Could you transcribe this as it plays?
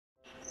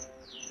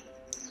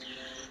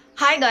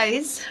Hi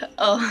guys.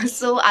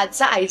 सो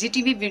आजचा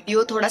IGTV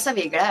video थोडासा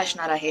वेगळा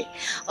असणार आहे.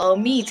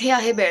 मी इथे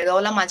आहे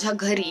बेळगावला माझ्या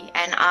घरी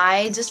and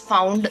I just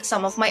found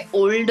some of my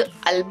old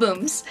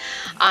albums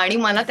आणि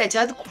मला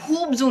त्याच्यात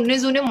खूप जुने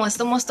जुने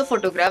मस्त मस्त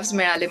फोटोग्राफ्स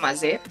मिळाले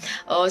माझे.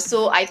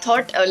 सो I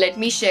thought let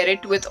me share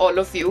it with all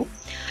of you.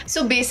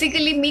 So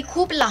basically मी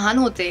खूप लहान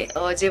होते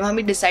जेव्हा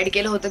मी डिसाईड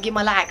केलं होतं की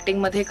मला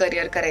ॲक्टिंगमध्ये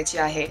करिअर करायचे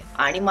आहे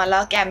आणि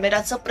मला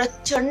कॅमेराचं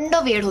प्रचंड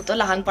वेड होतं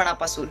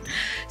लहानपणापासून.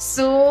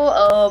 सो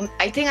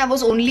I think I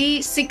was only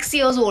 6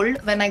 years old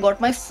when I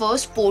got my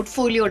first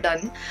portfolio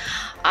done.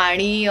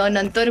 आणि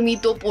नंतर मी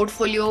तो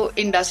पोर्टफोलिओ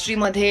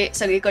इंडस्ट्रीमध्ये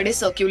सगळीकडे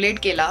सर्क्युलेट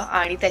केला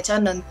आणि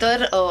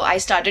त्याच्यानंतर आय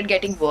स्टार्टेड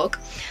गेटिंग वर्क.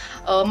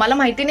 मला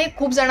माहिती नाही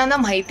खूप जणांना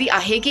माहिती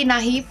आहे की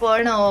नाही,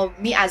 पण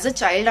मी ॲज अ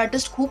चाइल्ड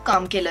आर्टिस्ट खूप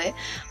काम केलं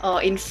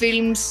आहे in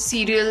films,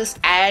 serials,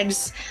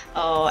 ads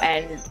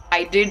and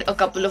I did a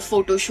couple of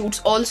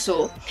photoshoots also.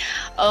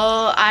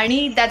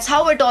 आणि that's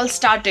how it all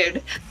started.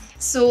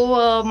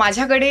 सो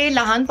माझ्याकडे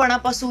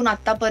लहानपणापासून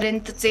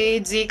आत्तापर्यंतचे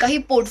जे काही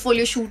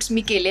पोर्टफोलिओ शूट्स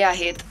मी केले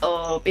आहेत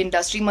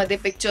इंडस्ट्रीमध्ये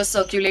पिक्चर्स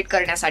सर्क्युलेट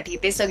करण्यासाठी,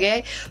 ते सगळे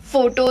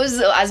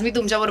फोटोज आज मी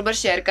तुमच्याबरोबर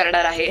शेअर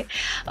करणार आहे.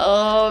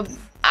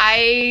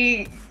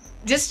 आय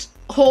just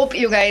hope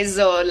you guys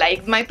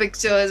liked my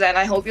pictures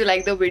and I hope you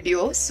like the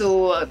video, so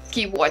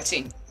keep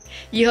watching.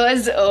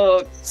 Here's a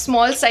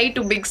small side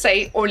to big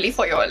side only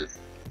for y'all.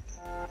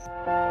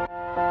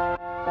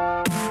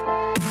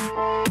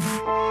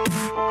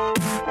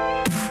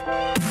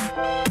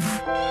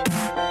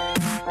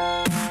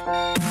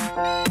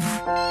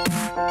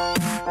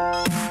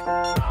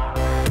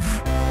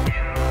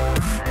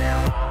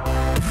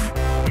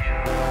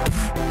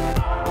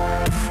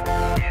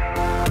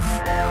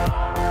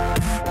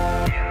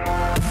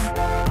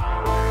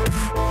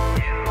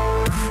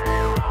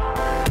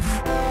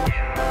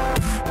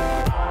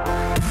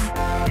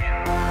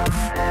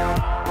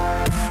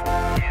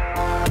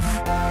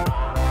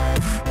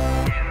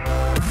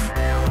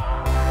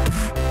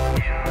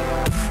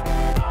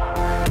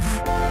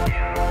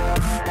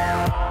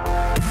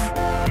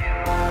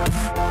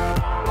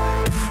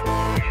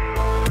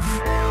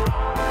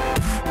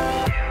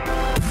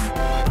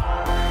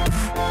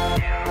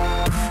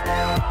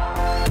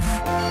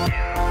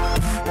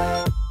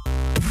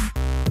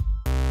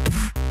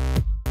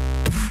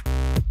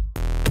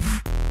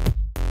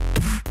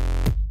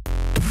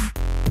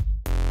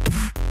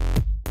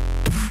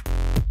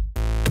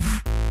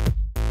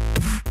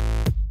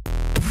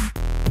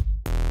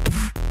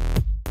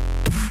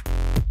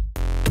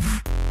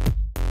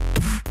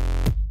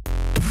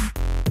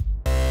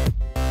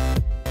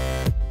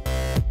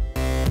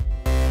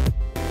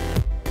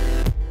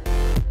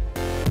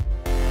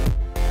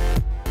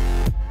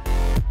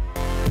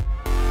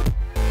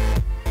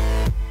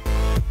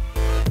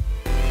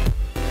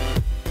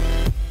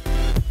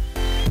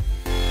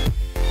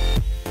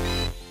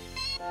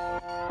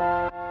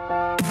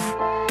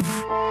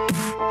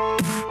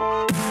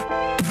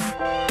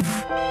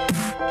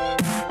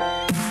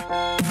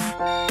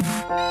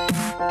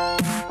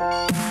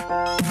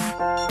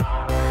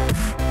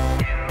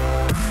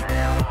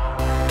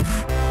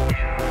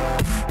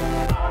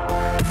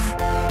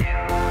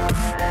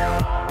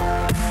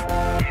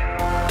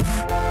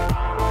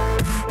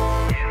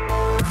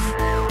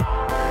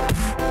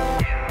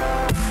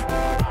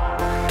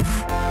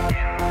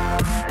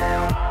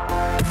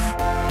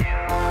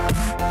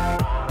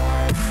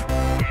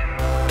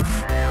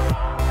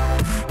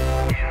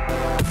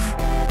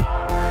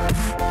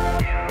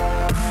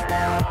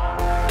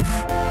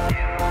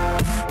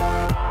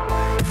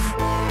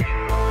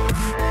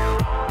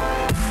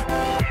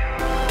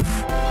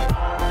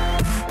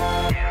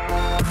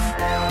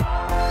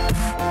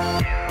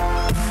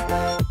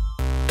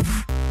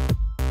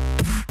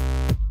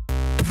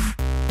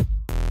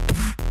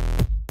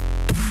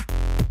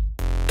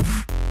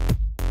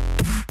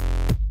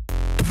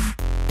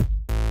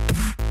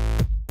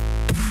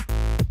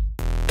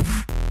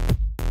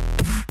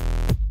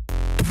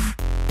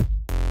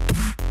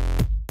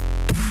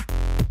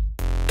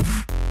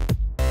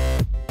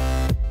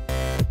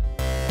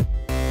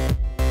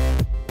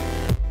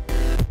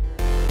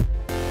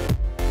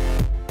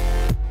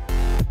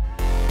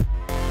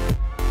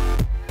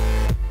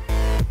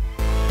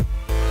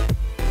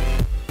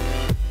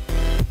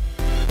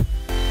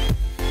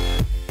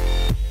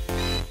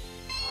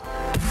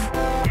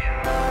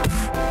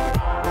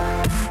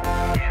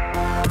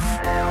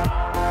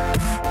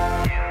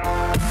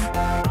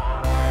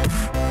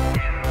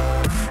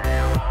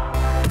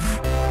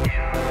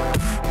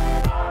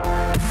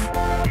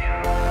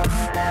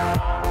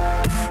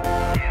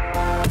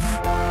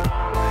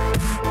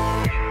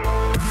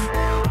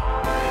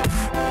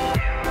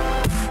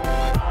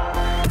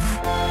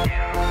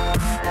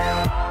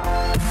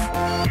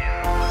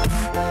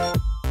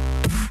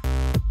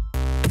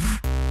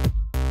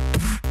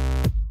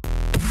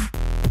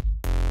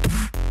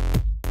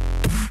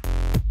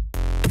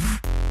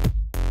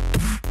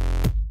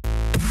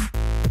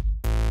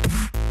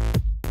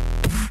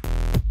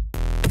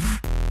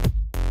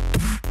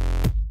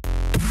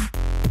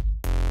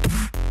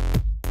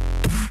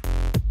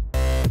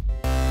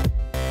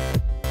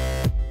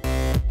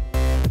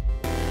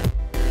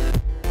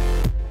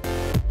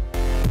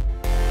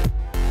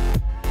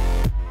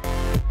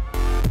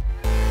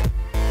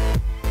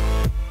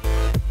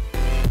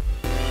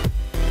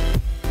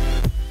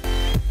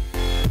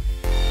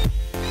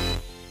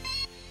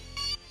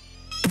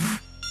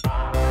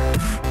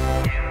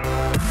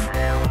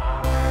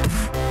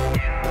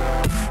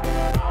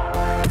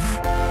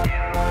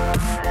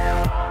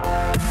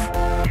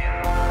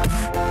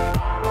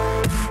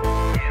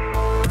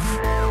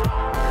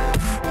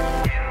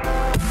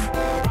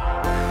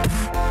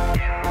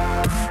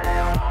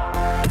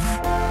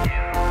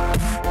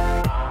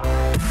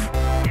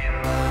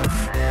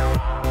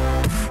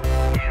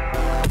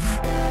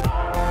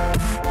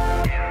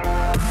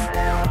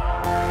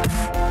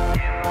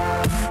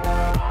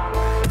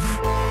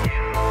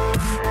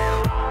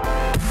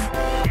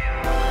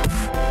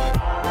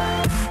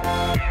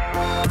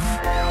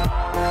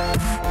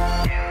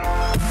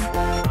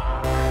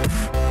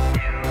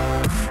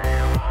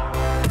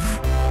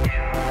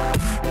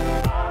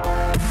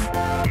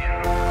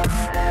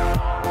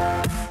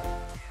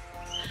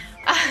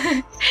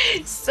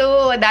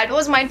 That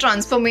was my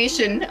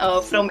transformation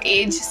from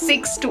as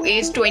 6 to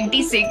age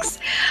 26.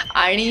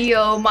 आणि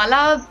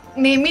मला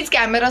नेहमीच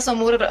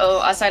कॅमेरासमोर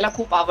असायला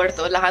खूप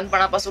आवडतं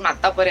लहानपणापासून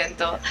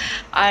आत्तापर्यंत.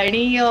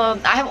 आणि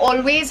I have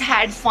always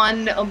had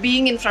fun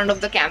being in front of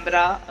the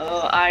camera.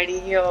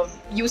 आणि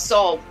you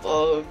saw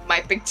my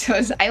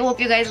pictures. I hope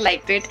you guys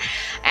liked it,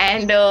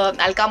 and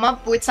I'll come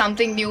up with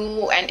something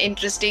new and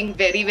interesting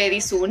very, very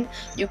soon.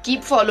 You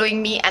keep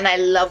following me, and I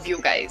love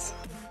you guys.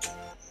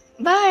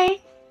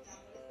 Bye.